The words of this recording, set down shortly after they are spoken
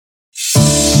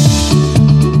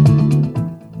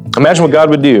Imagine what God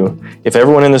would do if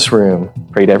everyone in this room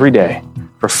prayed every day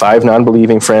for 5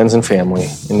 non-believing friends and family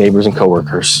and neighbors and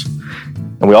coworkers.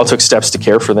 And we all took steps to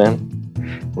care for them.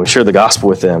 We shared the gospel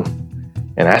with them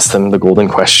and asked them the golden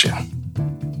question.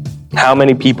 How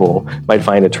many people might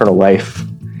find eternal life,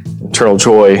 eternal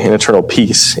joy, and eternal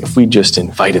peace if we just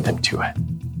invited them to it?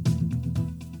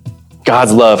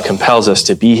 God's love compels us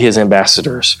to be his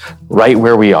ambassadors right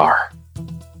where we are.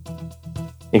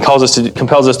 He compels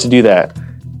us to do that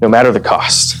no matter the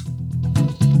cost.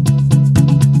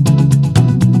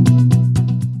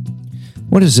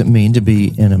 What does it mean to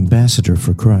be an ambassador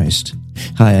for Christ?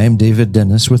 Hi, I'm David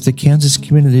Dennis with the Kansas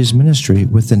Communities Ministry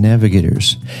with the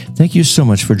Navigators. Thank you so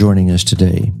much for joining us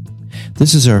today.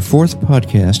 This is our 4th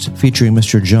podcast featuring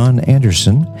Mr. John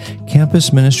Anderson,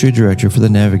 Campus Ministry Director for the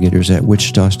Navigators at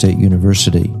Wichita State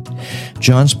University.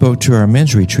 John spoke to our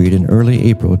men's retreat in early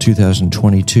April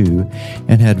 2022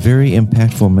 and had very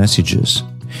impactful messages.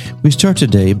 We start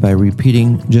today by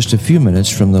repeating just a few minutes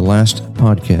from the last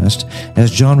podcast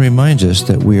as John reminds us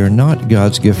that we are not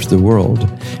God's gift to the world.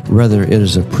 Rather, it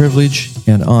is a privilege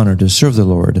and honor to serve the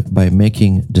Lord by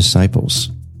making disciples.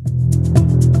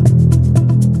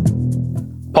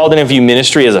 Paul didn't view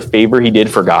ministry as a favor he did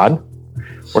for God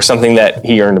or something that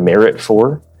he earned merit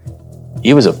for.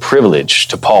 It was a privilege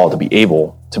to Paul to be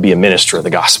able to be a minister of the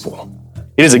gospel.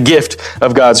 It is a gift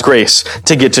of God's grace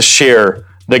to get to share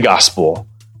the gospel.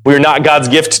 We are not God's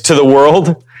gift to the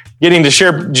world. Getting to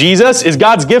share Jesus is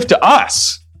God's gift to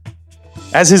us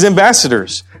as his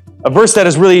ambassadors. A verse that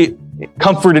has really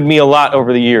comforted me a lot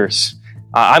over the years.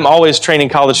 I'm always training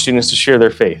college students to share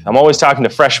their faith. I'm always talking to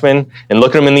freshmen and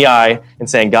looking them in the eye and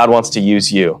saying, God wants to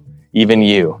use you, even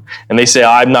you. And they say,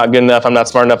 I'm not good enough, I'm not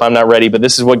smart enough, I'm not ready. But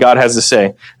this is what God has to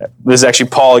say. This is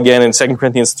actually Paul again in 2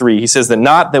 Corinthians 3. He says that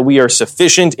not that we are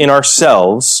sufficient in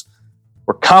ourselves,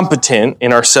 we're competent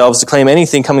in ourselves to claim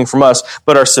anything coming from us,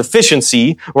 but our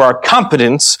sufficiency or our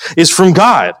competence is from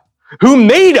God, who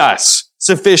made us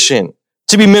sufficient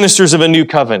to be ministers of a new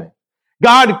covenant.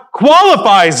 God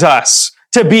qualifies us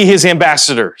to be his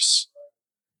ambassadors.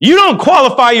 You don't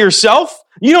qualify yourself.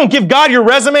 You don't give God your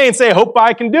resume and say, hope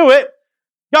I can do it.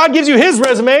 God gives you his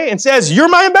resume and says, you're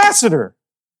my ambassador.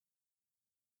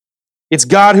 It's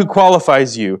God who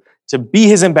qualifies you to be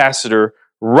his ambassador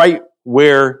right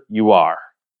where you are.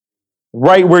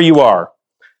 Right where you are.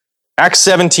 Acts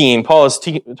 17, Paul is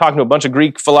talking to a bunch of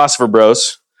Greek philosopher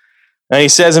bros. And he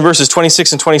says in verses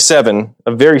 26 and 27,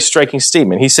 a very striking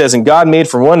statement. He says, and God made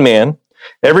from one man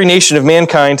every nation of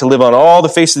mankind to live on all the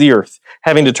face of the earth,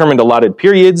 having determined allotted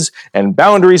periods and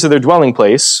boundaries of their dwelling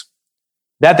place,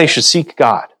 that they should seek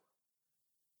God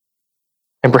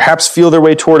and perhaps feel their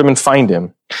way toward him and find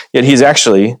him. Yet he's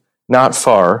actually not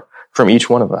far from each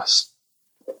one of us.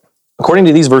 According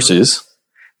to these verses,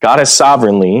 God has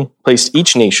sovereignly placed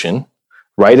each nation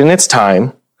right in its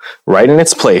time, right in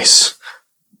its place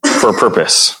for a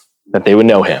purpose, that they would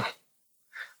know him.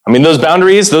 I mean, those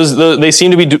boundaries, they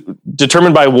seem to be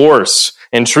determined by wars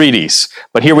and treaties.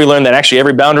 But here we learn that actually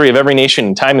every boundary of every nation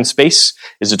in time and space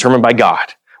is determined by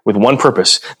God with one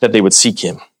purpose, that they would seek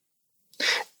him.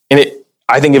 And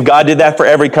I think if God did that for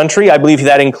every country, I believe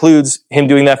that includes him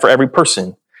doing that for every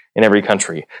person in every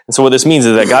country. And so what this means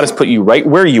is that God has put you right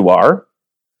where you are,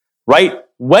 right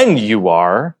when you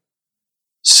are,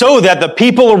 so that the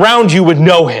people around you would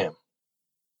know him.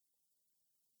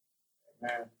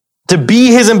 To be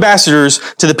his ambassadors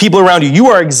to the people around you. You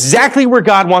are exactly where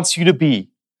God wants you to be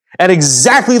at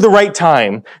exactly the right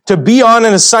time to be on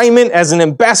an assignment as an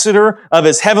ambassador of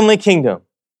his heavenly kingdom.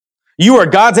 You are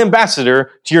God's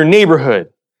ambassador to your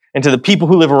neighborhood and to the people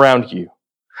who live around you.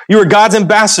 You are God's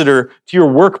ambassador to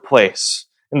your workplace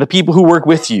and the people who work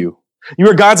with you. You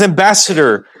are God's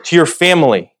ambassador to your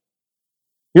family.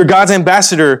 You're God's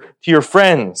ambassador to your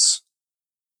friends.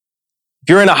 If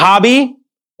you're in a hobby,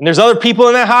 and there's other people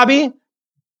in that hobby,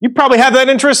 you probably have that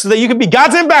interest so that you can be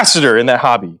God's ambassador in that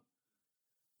hobby.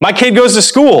 My kid goes to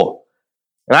school,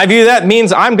 and I view that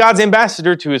means I'm God's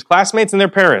ambassador to his classmates and their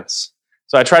parents.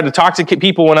 So I try to talk to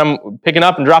people when I'm picking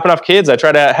up and dropping off kids. I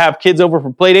try to have kids over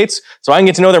for play dates so I can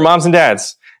get to know their moms and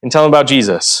dads and tell them about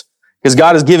Jesus. Because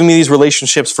God has given me these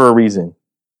relationships for a reason.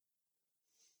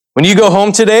 When you go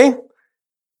home today,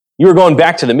 you are going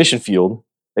back to the mission field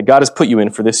that God has put you in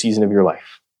for this season of your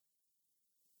life.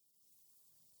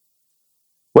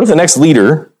 What if the next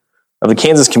leader of the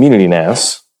Kansas Community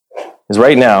NAS is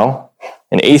right now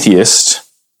an atheist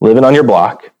living on your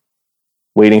block,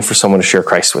 waiting for someone to share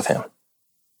Christ with him?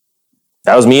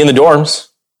 That was me in the dorms.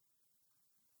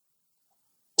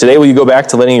 Today, will you go back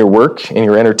to letting your work and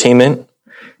your entertainment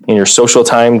and your social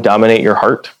time dominate your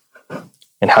heart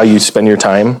and how you spend your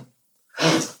time?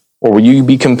 Or will you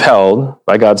be compelled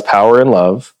by God's power and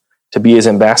love to be his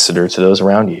ambassador to those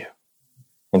around you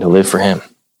and to live for him?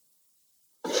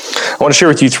 I want to share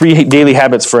with you 3 daily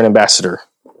habits for an ambassador.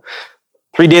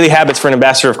 3 daily habits for an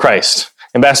ambassador of Christ.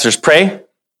 Ambassadors pray,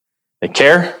 they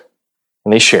care,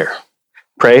 and they share.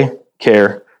 Pray,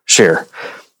 care, share.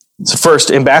 So first,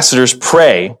 ambassadors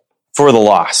pray for the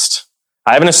lost.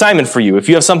 I have an assignment for you. If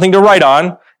you have something to write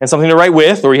on and something to write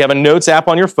with, or you have a notes app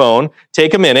on your phone,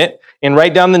 take a minute and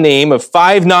write down the name of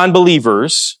 5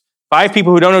 non-believers, 5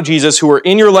 people who don't know Jesus, who are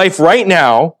in your life right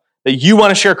now that you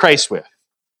want to share Christ with.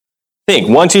 Think,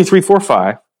 1, 2, 3, 4,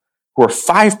 5, who are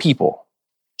 5 people,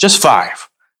 just 5,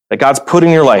 that God's put in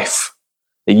your life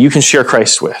that you can share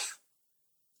Christ with.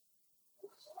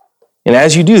 And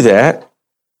as you do that,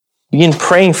 begin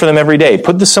praying for them every day.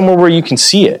 Put this somewhere where you can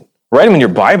see it. Write them in your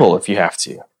Bible if you have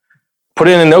to. Put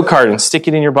it in a note card and stick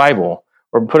it in your Bible.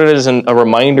 Or put it as a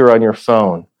reminder on your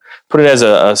phone. Put it as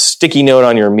a sticky note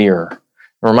on your mirror.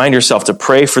 And remind yourself to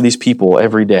pray for these people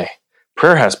every day.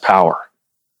 Prayer has power.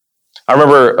 I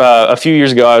remember a few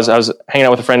years ago, I was hanging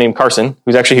out with a friend named Carson,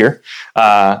 who's actually here.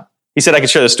 He said I could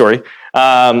share this story.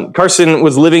 Carson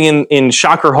was living in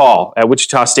Shocker Hall at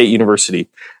Wichita State University.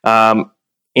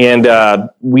 And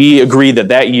we agreed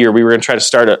that year we were going to try to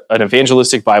start an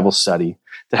evangelistic Bible study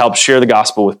to help share the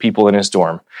gospel with people in his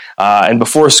dorm. And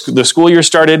before the school year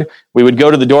started, we would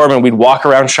go to the dorm and we'd walk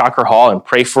around Shocker Hall and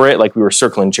pray for it like we were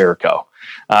circling Jericho.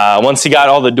 Once he got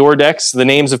all the door decks, the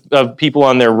names of people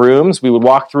on their rooms, we would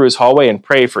walk through his hallway and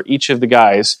pray for each of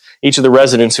the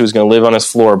residents who was going to live on his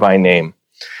floor by name.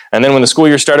 And then when the school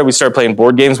year started, we started playing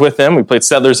board games with them. We played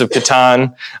Settlers of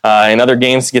Catan and other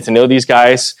games to get to know these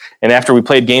guys. And after we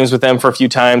played games with them for a few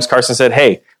times, Carson said,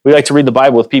 hey, we like to read the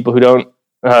Bible with people who don't,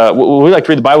 we like to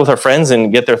read the Bible with our friends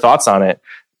and get their thoughts on it.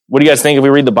 What do you guys think if we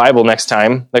read the Bible next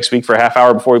week for a half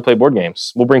hour before we play board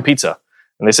games? We'll bring pizza.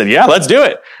 And they said, yeah, let's do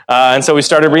it. And so we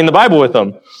started reading the Bible with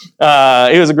them.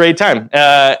 It was a great time.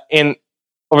 And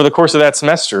over the course of that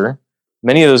semester,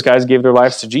 many of those guys gave their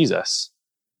lives to Jesus.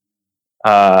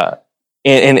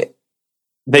 And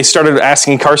they started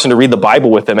asking Carson to read the Bible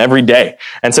with them every day.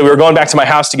 And so we were going back to my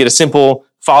house to get a simple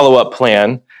follow-up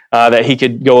plan that he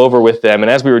could go over with them. And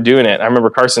as we were doing it, I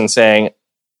remember Carson saying,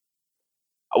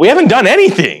 we haven't done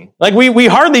anything. Like we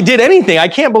hardly did anything. I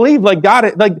can't believe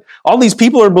God, all these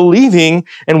people are believing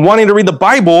and wanting to read the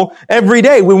Bible every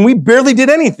day when we barely did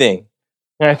anything.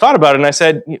 And I thought about it and I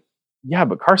said, yeah,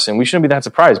 but Carson, we shouldn't be that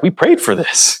surprised. We prayed for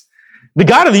this. The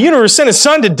God of the universe sent his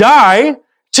son to die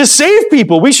to save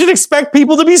people. We should expect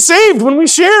people to be saved when we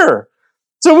share.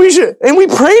 So we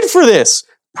prayed for this.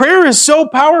 Prayer is so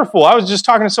powerful. I was just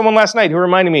talking to someone last night who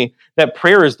reminded me that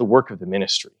prayer is the work of the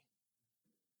ministry.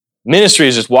 Ministry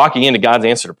is just walking into God's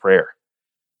answer to prayer.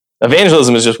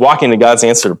 Evangelism is just walking into God's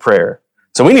answer to prayer.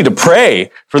 So we need to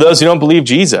pray for those who don't believe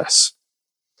Jesus.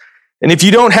 And if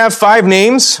you don't have 5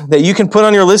 names that you can put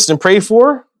on your list and pray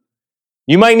for,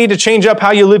 you might need to change up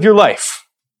how you live your life.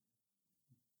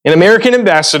 An American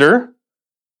ambassador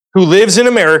who lives in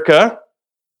America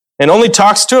and only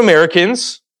talks to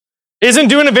Americans isn't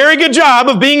doing a very good job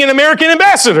of being an American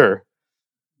ambassador.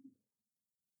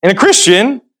 And a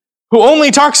Christian who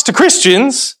only talks to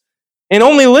Christians and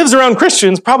only lives around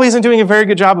Christians probably isn't doing a very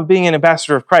good job of being an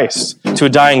ambassador of Christ to a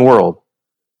dying world.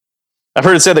 I've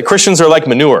heard it said that Christians are like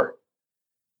manure.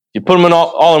 You put them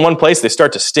all in one place, they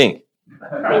start to stink.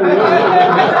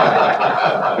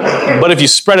 But if you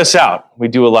spread us out, we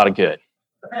do a lot of good.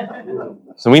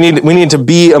 So we need to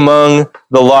be among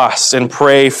the lost and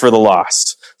pray for the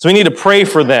lost. So we need to pray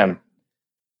for them.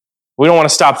 We don't want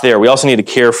to stop there. We also need to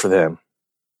care for them.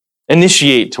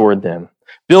 Initiate toward them.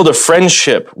 Build a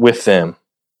friendship with them.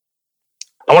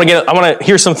 I want to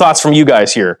hear some thoughts from you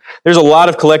guys here. There's a lot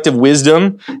of collective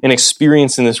wisdom and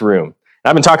experience in this room.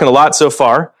 I've been talking a lot so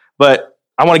far, but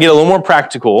I want to get a little more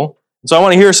practical. So I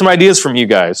want to hear some ideas from you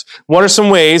guys. What are some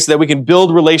ways that we can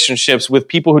build relationships with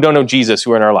people who don't know Jesus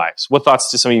who are in our lives? What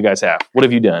thoughts do some of you guys have? What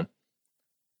have you done?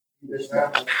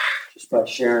 Just by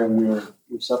sharing your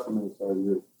supplements or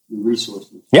your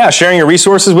resources. Yeah, sharing your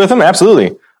resources with them?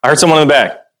 Absolutely. I heard someone in the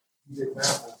back.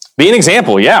 Be an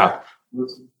example, yeah.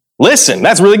 Listen,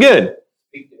 that's really good.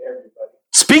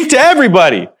 Speak to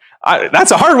everybody.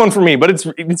 That's a hard one for me, but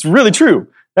it's really true.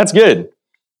 That's good.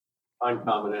 Find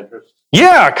common interests.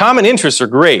 Yeah, common interests are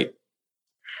great.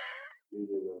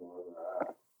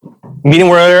 Meeting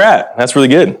where they're at. That's really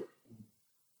good.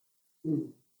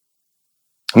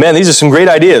 Man, these are some great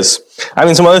ideas. I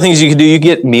mean, some other things you could do, you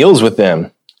get meals with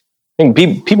them. I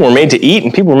think people were made to eat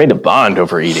and people were made to bond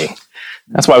over eating.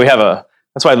 That's why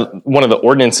one of the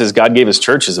ordinances God gave his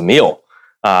church is a meal.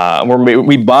 where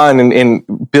we bond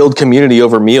and build community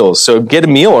over meals. So get a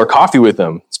meal or coffee with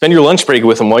them. Spend your lunch break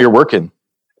with them while you're working.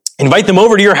 Invite them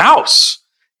over to your house.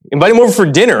 Invite them over for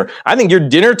dinner. I think your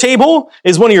dinner table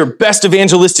is one of your best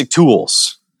evangelistic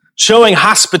tools. Showing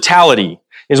hospitality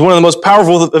is one of the most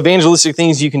powerful evangelistic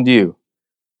things you can do.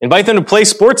 Invite them to play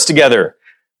sports together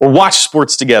or watch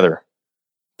sports together.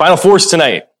 Final Fours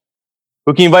tonight.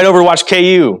 Who can you invite over to watch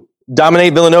KU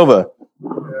dominate Villanova?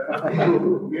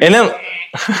 And then,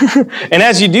 and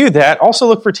as you do that, also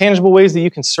look for tangible ways that you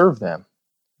can serve them,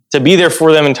 to be there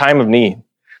for them in time of need.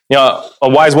 You know, a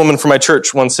wise woman from my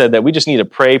church once said that we just need to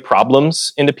pray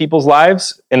problems into people's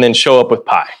lives and then show up with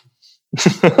pie.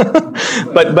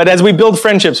 But as we build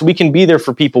friendships, we can be there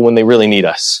for people when they really need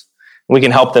us. We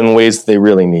can help them in ways that they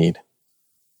really need.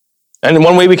 And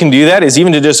one way we can do that is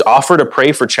even to just offer to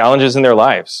pray for challenges in their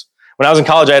lives. When I was in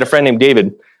college, I had a friend named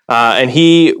David, and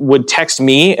he would text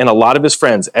me and a lot of his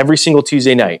friends every single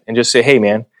Tuesday night and just say, hey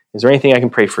man, is there anything I can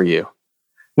pray for you?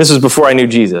 This was before I knew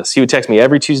Jesus. He would text me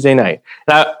every Tuesday night.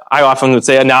 And I often would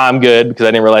say, nah, I'm good, because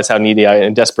I didn't realize how needy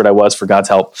and desperate I was for God's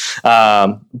help.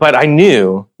 But I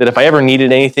knew that if I ever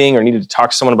needed anything or needed to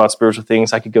talk to someone about spiritual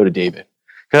things, I could go to David.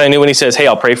 Because I knew when he says, hey,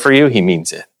 I'll pray for you, he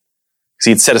means it. Because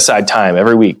he'd set aside time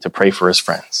every week to pray for his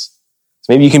friends.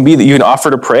 So maybe you can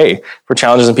offer to pray for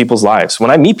challenges in people's lives. When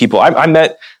I meet people, I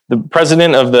met the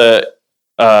president of the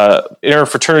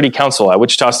Interfraternity Council at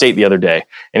Wichita State the other day,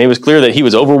 and it was clear that he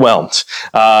was overwhelmed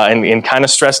and kind of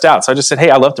stressed out. So I just said, hey,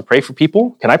 I love to pray for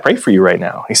people. Can I pray for you right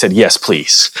now? He said, yes,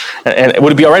 please. And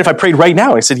would it be all right if I prayed right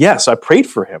now? He said, yes. So I prayed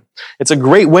for him. It's a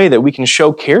great way that we can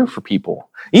show care for people.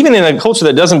 Even in a culture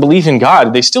that doesn't believe in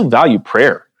God, they still value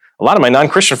prayer. A lot of my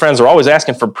non-Christian friends are always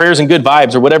asking for prayers and good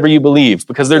vibes or whatever you believe,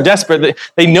 because they're desperate.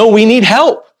 They know we need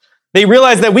help. They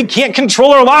realize that we can't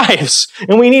control our lives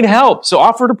and we need help. So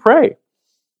offer to pray.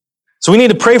 So we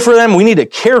need to pray for them. We need to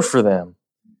care for them.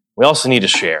 We also need to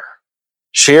share.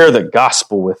 Share the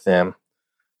gospel with them.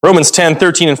 Romans 10,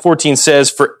 13 and 14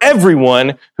 says, for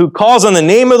everyone who calls on the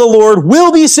name of the Lord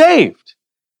will be saved.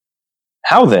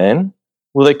 How then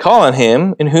will they call on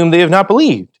him in whom they have not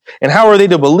believed? And how are they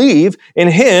to believe in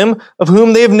him of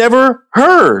whom they have never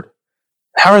heard?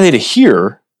 How are they to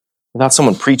hear without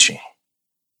someone preaching?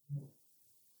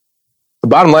 The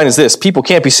bottom line is this: people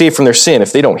can't be saved from their sin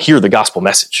if they don't hear the gospel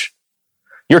message.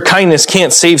 Your kindness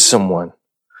can't save someone.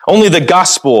 Only the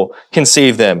gospel can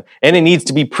save them, and it needs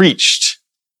to be preached.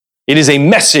 It is a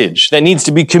message that needs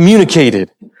to be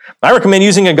communicated. I recommend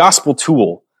using a gospel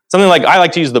tool. Something like, I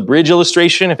like to use the bridge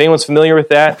illustration, if anyone's familiar with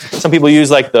that. Some people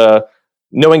use like the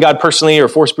Knowing God Personally or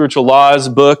Four Spiritual Laws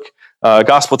book,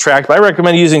 gospel tract. But I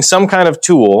recommend using some kind of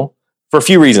tool for a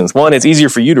few reasons. One, it's easier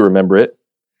for you to remember it.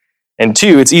 And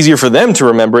two, it's easier for them to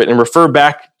remember it and refer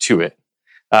back to it.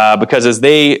 Because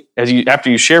after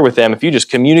you share with them, if you just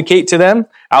communicate to them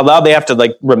out loud, they have to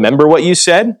like remember what you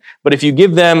said. But if you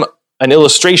give them an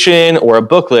illustration or a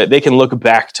booklet, they can look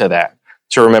back to that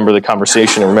to remember the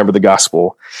conversation and remember the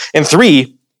gospel. And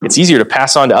three, it's easier to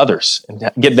pass on to others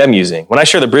and get them using. When I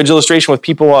share the bridge illustration with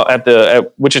people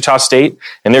at Wichita State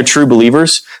and they're true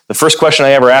believers, the first question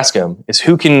I ever ask them is,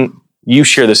 who can you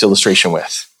share this illustration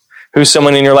with? Who's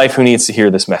someone in your life who needs to hear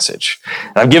this message?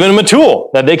 And I've given them a tool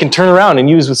that they can turn around and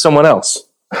use with someone else.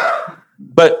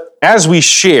 But as we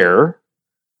share,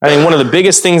 I think one of the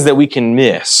biggest things that we can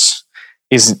miss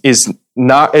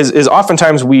is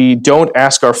oftentimes we don't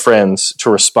ask our friends to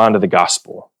respond to the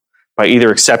gospel by either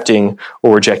accepting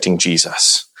or rejecting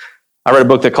Jesus. I read a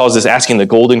book that calls this asking the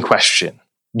golden question.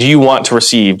 Do you want to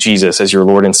receive Jesus as your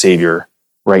Lord and Savior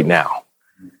right now?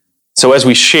 So as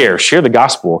we share the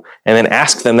gospel and then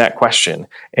ask them that question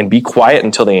and be quiet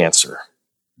until they answer.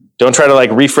 Don't try to like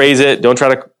rephrase it. Don't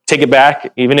try to take it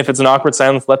back. Even if it's an awkward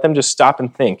silence, let them just stop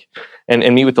and think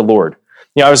and meet with the Lord.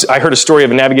 You know, I heard a story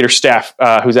of a Navigator staff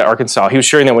who's at Arkansas. He was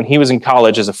sharing that when he was in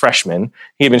college as a freshman,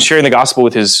 he had been sharing the gospel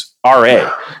with his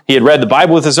RA. He had read the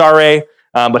Bible with his RA,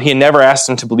 but he had never asked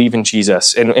him to believe in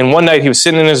Jesus. And one night he was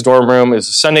sitting in his dorm room. It was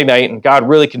a Sunday night, and God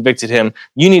really convicted him.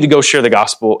 You need to go share the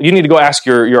gospel. You need to go ask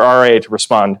your RA to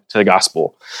respond to the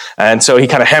gospel. And so he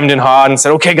kind of hemmed and hawed and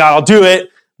said, okay, God, I'll do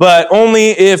it, but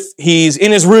only if he's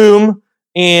in his room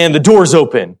and the door's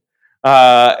open.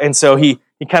 And so he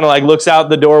kind of like looks out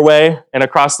the doorway and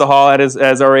across the hall at his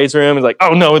RA's room. He's like,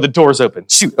 oh no, the door's open.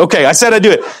 Shoot. Okay, I said I'd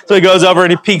do it. So he goes over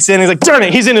and he peeks in. He's like, darn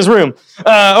it, he's in his room.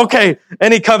 Okay.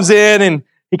 And he comes in and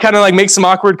he kind of like makes some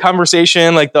awkward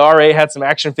conversation. Like the RA had some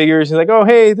action figures. He's like, oh,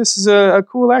 hey, this is a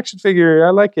cool action figure. I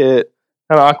like it.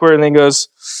 Kind of awkward. And then he goes,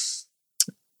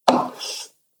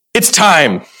 it's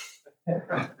time. His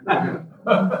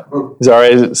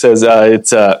RA says,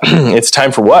 it's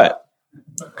time for what?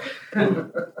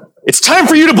 It's time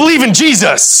for you to believe in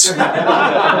Jesus. And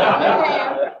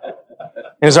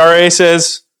his RA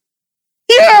says,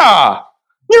 yeah,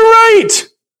 you're right.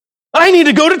 I need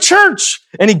to go to church.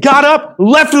 And he got up,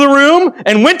 left the room,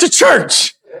 and went to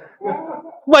church.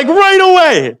 Like right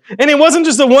away. And it wasn't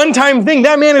just a one-time thing.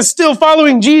 That man is still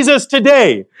following Jesus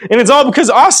today. And it's all because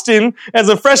Austin, as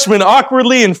a freshman,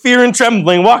 awkwardly in fear and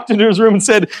trembling, walked into his room and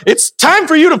said, it's time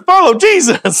for you to follow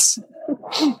Jesus.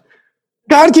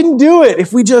 God can do it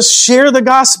if we just share the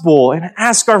gospel and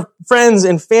ask our friends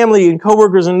and family and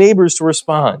coworkers and neighbors to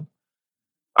respond.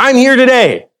 I'm here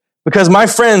today because my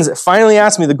friends finally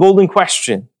asked me the golden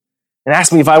question and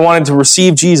asked me if I wanted to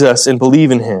receive Jesus and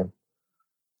believe in him.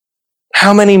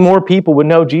 How many more people would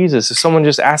know Jesus if someone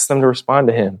just asked them to respond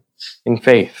to him in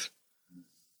faith?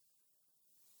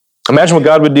 Imagine what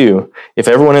God would do if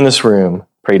everyone in this room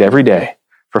prayed every day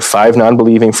for 5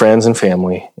 non-believing friends and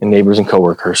family and neighbors and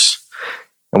coworkers.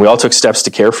 And we all took steps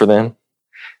to care for them. And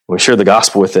we shared the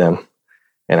gospel with them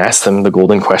and asked them the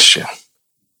golden question.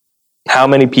 How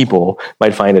many people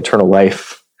might find eternal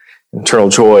life, eternal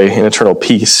joy, and eternal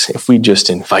peace if we just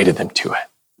invited them to it?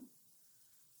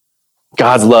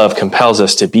 God's love compels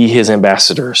us to be his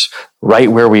ambassadors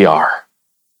right where we are.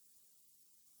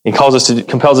 He compels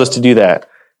us to do that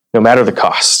no matter the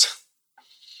cost.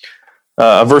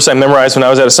 A verse I memorized when I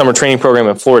was at a summer training program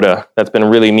in Florida that's been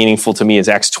really meaningful to me is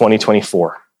Acts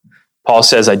 20:24. Paul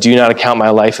says, I do not account my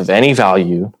life of any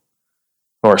value,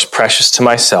 nor as precious to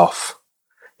myself,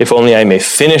 if only I may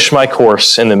finish my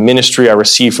course in the ministry I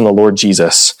received from the Lord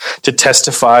Jesus to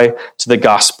testify to the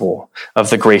gospel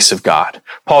of the grace of God.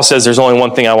 Paul says there's only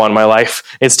one thing I want in my life.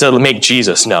 It's to make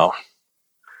Jesus known.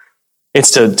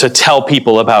 It's to tell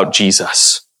people about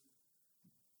Jesus.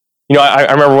 You know,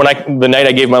 I remember the night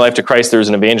I gave my life to Christ, there was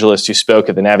an evangelist who spoke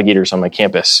at the Navigators on my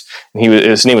campus. And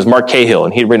his name was Mark Cahill,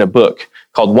 and he had written a book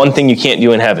called One Thing You Can't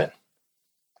Do in Heaven.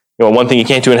 You know what one thing you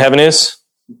can't do in heaven is?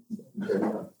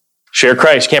 Share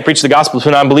Christ. You can't preach the gospel to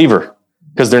a non-believer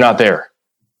because they're not there.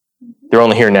 They're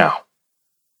only here now.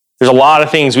 There's a lot of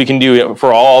things we can do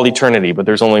for all eternity, but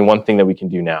there's only one thing that we can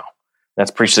do now.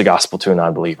 That's preach the gospel to a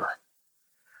non-believer.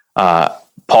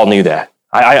 Paul knew that.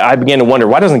 I began to wonder,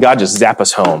 why doesn't God just zap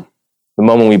us home the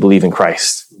moment we believe in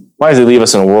Christ? Why does he leave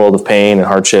us in a world of pain and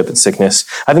hardship and sickness?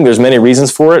 I think there's many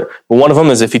reasons for it, but one of them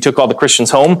is if he took all the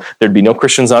Christians home, there'd be no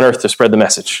Christians on earth to spread the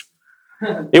message.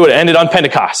 It would have ended on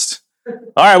Pentecost.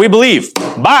 All right, we believe.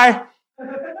 Bye.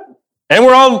 And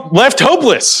we're all left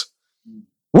hopeless.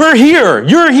 We're here.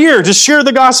 You're here to share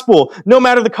the gospel, no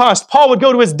matter the cost. Paul would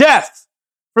go to his death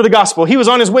for the gospel. He was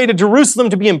on his way to Jerusalem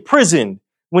to be imprisoned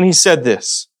when he said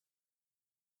this.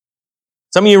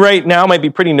 Some of you right now might be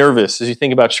pretty nervous as you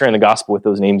think about sharing the gospel with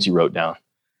those names you wrote down.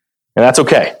 And that's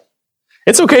okay.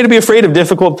 It's okay to be afraid of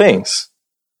difficult things.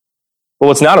 But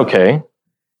what's not okay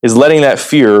is letting that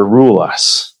fear rule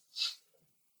us.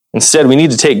 Instead, we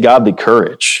need to take godly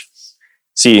courage.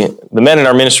 See, the men in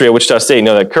our ministry at Wichita State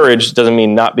know that courage doesn't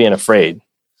mean not being afraid.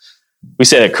 We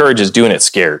say that courage is doing it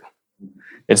scared.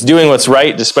 It's doing what's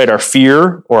right despite our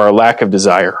fear or our lack of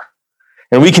desire.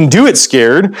 And we can do it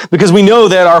scared because we know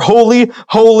that our holy,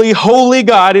 holy, holy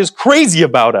God is crazy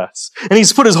about us. And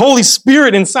he's put his Holy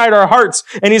Spirit inside our hearts,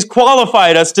 and he's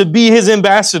qualified us to be his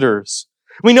ambassadors.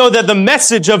 We know that the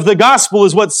message of the gospel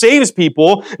is what saves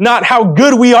people, not how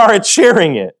good we are at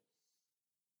sharing it.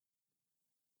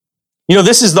 You know,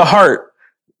 this is the heart.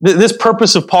 This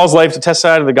purpose of Paul's life to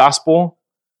testify to the gospel,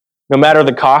 no matter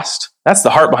the cost, that's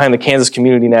the heart behind the Kansas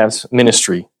Community Navs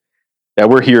ministry that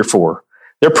we're here for.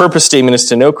 Their purpose statement is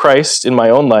to know Christ in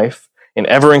my own life in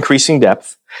ever-increasing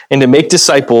depth and to make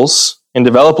disciples and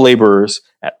develop laborers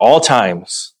at all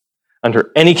times,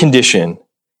 under any condition,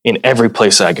 in every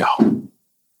place I go.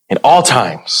 In all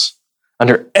times,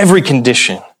 under every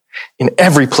condition, in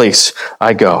every place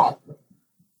I go.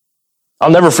 I'll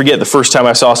never forget the first time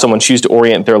I saw someone choose to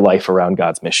orient their life around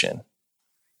God's mission.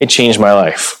 It changed my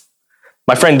life.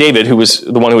 My friend David, who was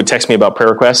the one who would text me about prayer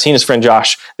requests, he and his friend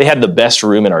Josh, they had the best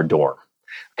room in our dorm.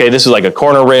 Okay, this was like a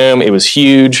corner room. It was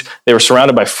huge. They were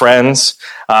surrounded by friends.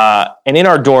 And in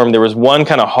our dorm, there was one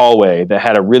kind of hallway that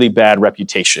had a really bad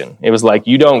reputation. It was like,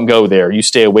 you don't go there. You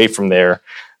stay away from there.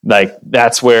 Like,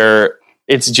 that's where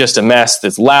it's just a mess.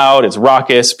 It's loud. It's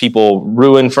raucous. People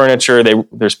ruin furniture.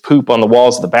 There's poop on the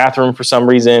walls of the bathroom for some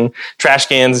reason. Trash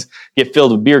cans get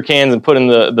filled with beer cans and put in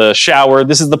the shower.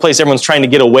 This is the place everyone's trying to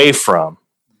get away from.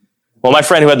 Well, my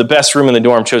friend who had the best room in the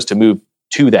dorm chose to move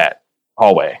to that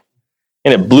hallway.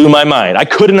 And it blew my mind. I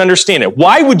couldn't understand it.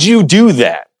 Why would you do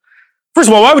that? First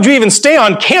of all, why would you even stay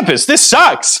on campus? This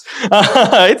sucks.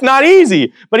 It's not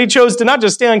easy. But he chose to not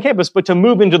just stay on campus, but to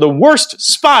move into the worst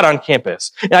spot on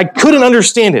campus. And I couldn't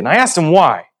understand it. And I asked him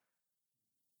why.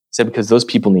 said, because those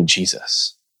people need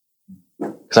Jesus.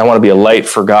 Because I want to be a light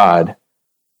for God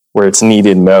where it's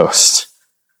needed most.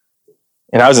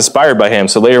 And I was inspired by him.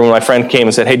 So later when my friend came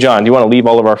and said, hey, John, do you want to leave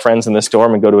all of our friends in this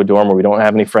dorm and go to a dorm where we don't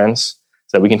have any friends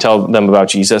so that we can tell them about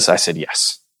Jesus? I said,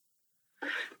 yes.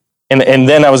 And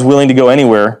then I was willing to go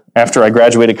anywhere after I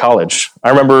graduated college. I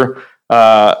remember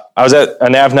I was at a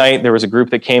NAV night. There was a group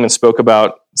that came and spoke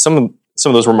about some of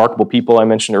those remarkable people I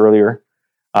mentioned earlier.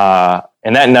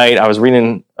 And that night I was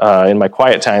reading in my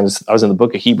quiet times, I was in the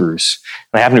book of Hebrews.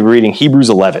 And I happened to be reading Hebrews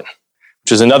 11.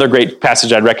 Which is another great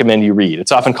passage I'd recommend you read.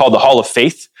 It's often called the Hall of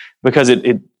Faith because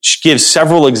it gives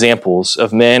several examples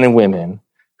of men and women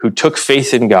who took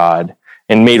faith in God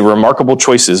and made remarkable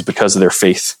choices because of their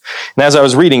faith. And as I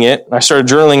was reading it, I started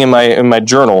journaling in my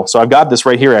journal. So I've got this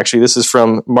right here, actually. This is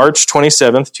from March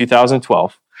 27th,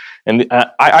 2012. And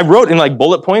I wrote in like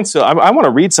bullet points, so I want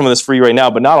to read some of this for you right now,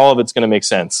 but not all of it's going to make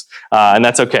sense. And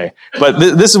that's okay. But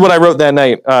this is what I wrote that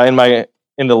night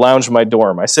in the lounge of my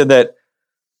dorm. I said that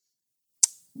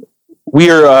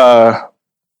it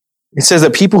says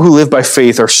that people who live by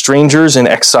faith are strangers and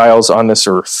exiles on this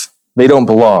earth. They don't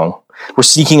belong. We're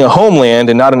seeking a homeland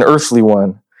and not an earthly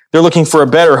one. They're looking for a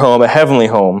better home, a heavenly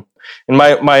home. And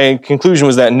my conclusion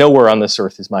was that nowhere on this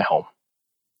earth is my home.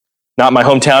 Not my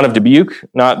hometown of Dubuque,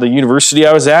 not the university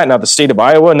I was at, not the state of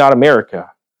Iowa, not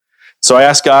America. So I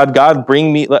asked God,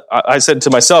 bring me, I said to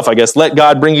myself, I guess, let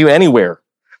God bring you anywhere.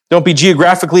 Don't be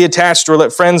geographically attached or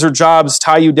let friends or jobs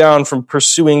tie you down from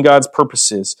pursuing God's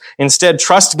purposes. Instead,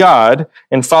 trust God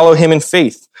and follow him in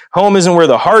faith. Home isn't where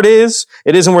the heart is.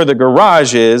 It isn't where the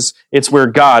garage is. It's where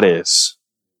God is.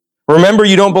 Remember,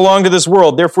 you don't belong to this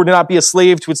world. Therefore, do not be a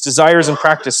slave to its desires and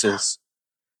practices.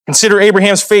 Consider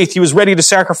Abraham's faith. He was ready to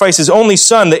sacrifice his only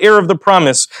son, the heir of the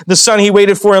promise, the son he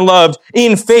waited for and loved,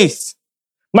 in faith.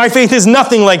 My faith is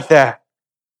nothing like that.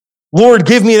 Lord,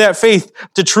 give me that faith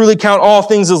to truly count all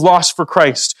things as lost for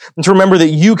Christ and to remember that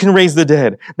you can raise the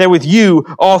dead, that with you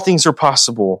all things are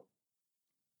possible.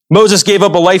 Moses gave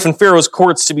up a life in Pharaoh's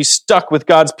courts to be stuck with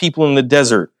God's people in the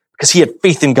desert because he had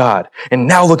faith in God. And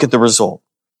now look at the result.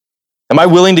 Am I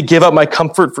willing to give up my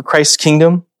comfort for Christ's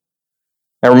kingdom?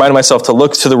 I reminded myself to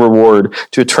look to the reward,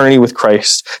 to eternity with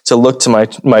Christ, to look to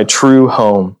my true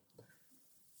home.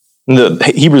 And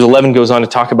the Hebrews 11 goes on to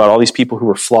talk about all these people who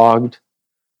were flogged,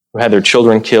 who had their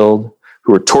children killed,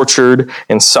 who were tortured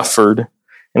and suffered.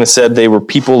 And it said they were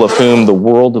people of whom the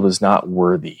world was not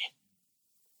worthy.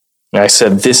 And I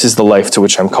said, this is the life to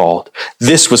which I'm called.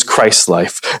 This was Christ's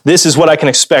life. This is what I can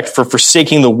expect for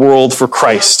forsaking the world for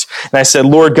Christ. And I said,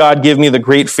 Lord God, give me the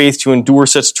great faith to endure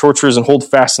such tortures and hold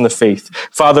fast in the faith.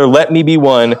 Father, let me be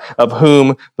one of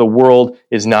whom the world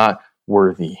is not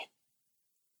worthy.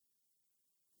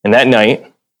 And that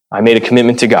night, I made a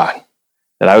commitment to God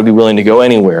that I would be willing to go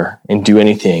anywhere and do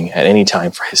anything at any time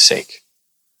for his sake.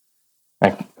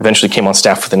 I eventually came on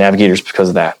staff with the Navigators because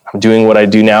of that. I'm doing what I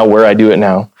do now, where I do it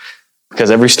now,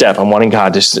 because every step I'm wanting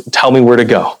God to tell me where to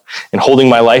go and holding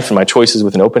my life and my choices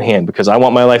with an open hand, because I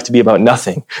want my life to be about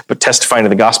nothing but testifying to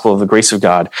the gospel of the grace of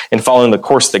God and following the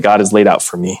course that God has laid out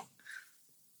for me.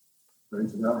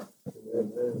 Praise God.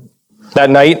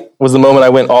 That night was the moment I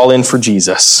went all in for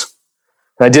Jesus.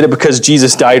 And I did it because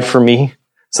Jesus died for me,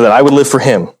 so that I would live for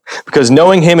him. Because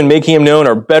knowing him and making him known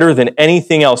are better than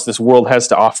anything else this world has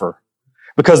to offer.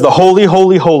 Because the holy,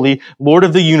 holy, holy Lord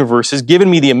of the universe has given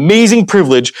me the amazing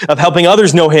privilege of helping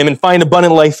others know him and find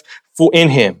abundant life in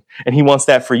him. And he wants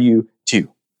that for you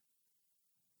too.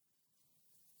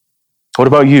 What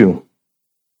about you?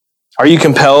 Are you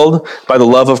compelled by the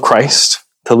love of Christ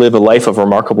to live a life of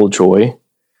remarkable joy,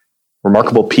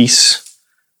 remarkable peace,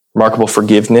 remarkable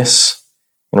forgiveness,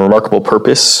 and remarkable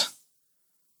purpose?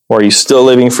 Or are you still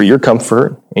living for your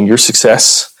comfort and your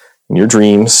success and your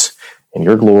dreams and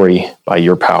your glory by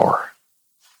your power?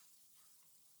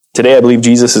 Today, I believe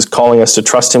Jesus is calling us to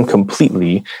trust him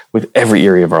completely with every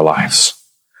area of our lives,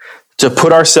 to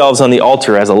put ourselves on the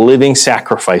altar as a living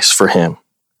sacrifice for him.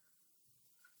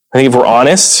 I think if we're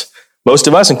honest, most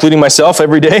of us, including myself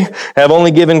every day, have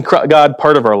only given God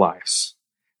part of our lives.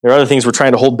 There are other things we're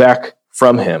trying to hold back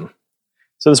from him.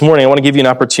 So this morning, I want to give you an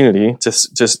opportunity to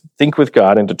just think with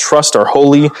God and to trust our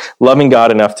holy, loving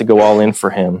God enough to go all in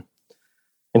for him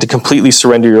and to completely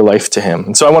surrender your life to him.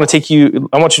 And so I want you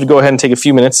to go ahead and take a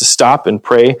few minutes to stop and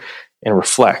pray and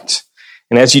reflect.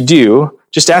 And as you do,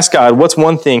 just ask God, what's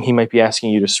one thing he might be asking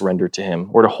you to surrender to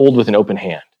him or to hold with an open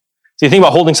hand? So you think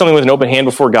about holding something with an open hand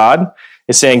before God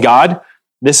is saying, God,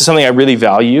 this is something I really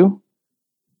value,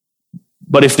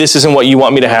 but if this isn't what you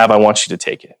want me to have, I want you to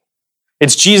take it.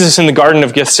 It's Jesus in the Garden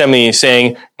of Gethsemane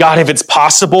saying, God, if it's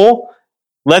possible,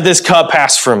 let this cup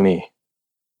pass from me.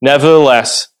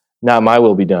 Nevertheless, not my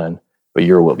will be done, but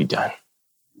your will be done.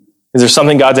 Is there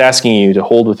something God's asking you to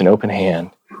hold with an open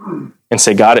hand and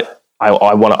say, God,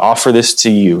 I want to offer this to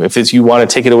you. If you want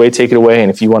to take it away, take it away. And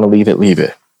if you want to leave it, leave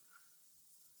it.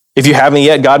 If you haven't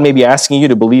yet, God may be asking you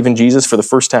to believe in Jesus for the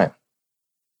first time.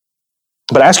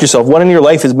 But ask yourself, what in your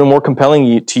life has been more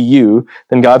compelling to you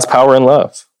than God's power and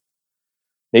love?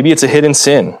 Maybe it's a hidden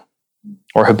sin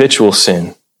or habitual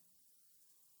sin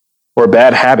or a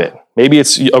bad habit. Maybe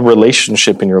it's a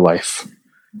relationship in your life.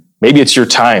 Maybe it's your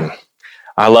time.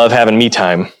 I love having me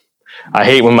time. I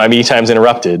hate when my me time's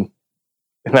interrupted,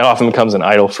 and that often becomes an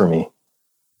idol for me.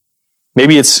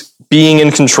 Maybe it's being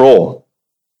in control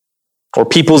or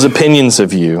people's opinions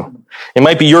of you. It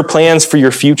might be your plans for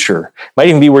your future. It might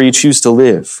even be where you choose to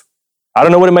live. I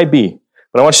don't know what it might be,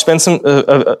 but I want you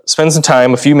to spend some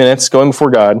time, a few minutes, going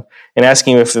before God and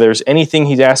asking Him if there's anything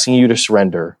He's asking you to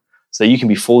surrender so that you can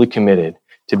be fully committed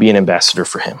to be an ambassador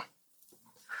for Him.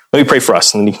 Let me pray for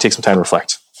us, and then you can take some time to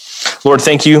reflect. Lord,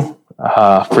 thank you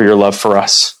for your love for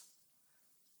us.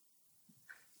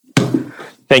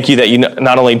 Thank you that you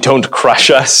not only don't crush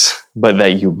us, but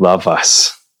that you love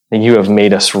us. And you have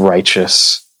made us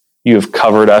righteous. You have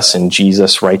covered us in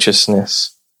Jesus'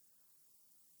 righteousness.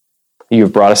 You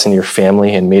have brought us into your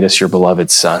family and made us your beloved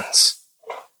sons.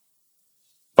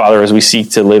 Father, as we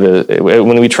seek to live,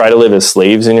 when we try to live as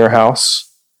slaves in your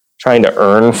house, trying to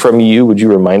earn from you, would you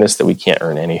remind us that we can't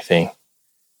earn anything?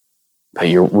 But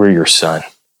we're your son.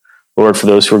 Lord, for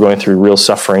those who are going through real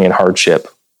suffering and hardship,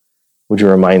 would you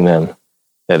remind them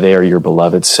that they are your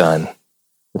beloved son,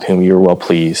 with whom you are well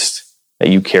pleased, that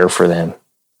you care for them,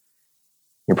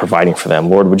 you're providing for them.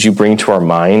 Lord, would you bring to our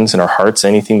minds and our hearts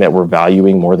anything that we're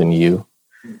valuing more than you,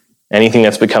 anything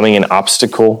that's becoming an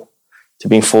obstacle to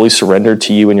being fully surrendered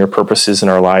to you and your purposes in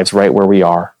our lives right where we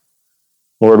are.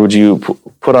 Lord, would you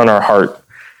put on our heart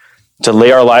to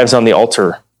lay our lives on the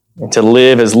altar and to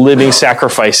live as living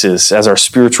sacrifices as our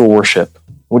spiritual worship.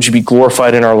 Would you be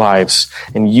glorified in our lives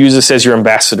and use us as your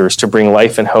ambassadors to bring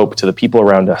life and hope to the people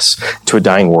around us, to a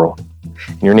dying world.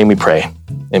 In your name we pray.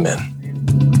 Amen.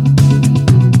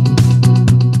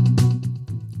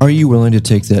 Are you willing to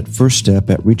take that first step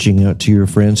at reaching out to your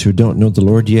friends who don't know the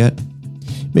Lord yet?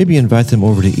 Maybe invite them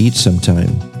over to eat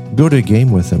sometime. Go to a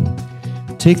game with them.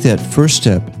 Take that first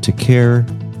step to care,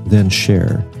 then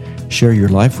share. Share your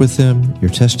life with them, your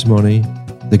testimony,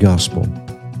 the gospel.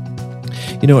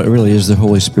 You know, it really is the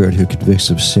Holy Spirit who convicts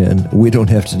of sin. We don't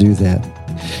have to do that.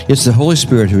 It's the Holy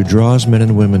Spirit who draws men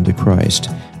and women to Christ.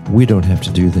 We don't have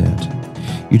to do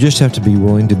that. You just have to be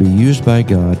willing to be used by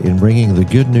God in bringing the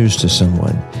good news to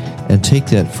someone and take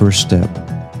that first step.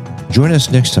 Join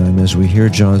us next time as we hear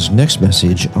John's next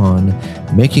message on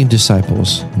making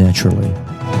disciples naturally.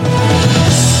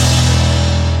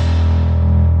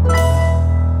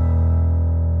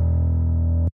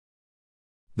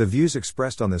 The views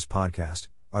expressed on this podcast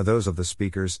are those of the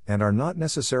speakers and are not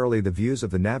necessarily the views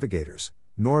of the Navigators,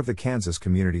 nor of the Kansas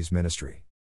Communities Ministry.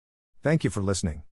 Thank you for listening.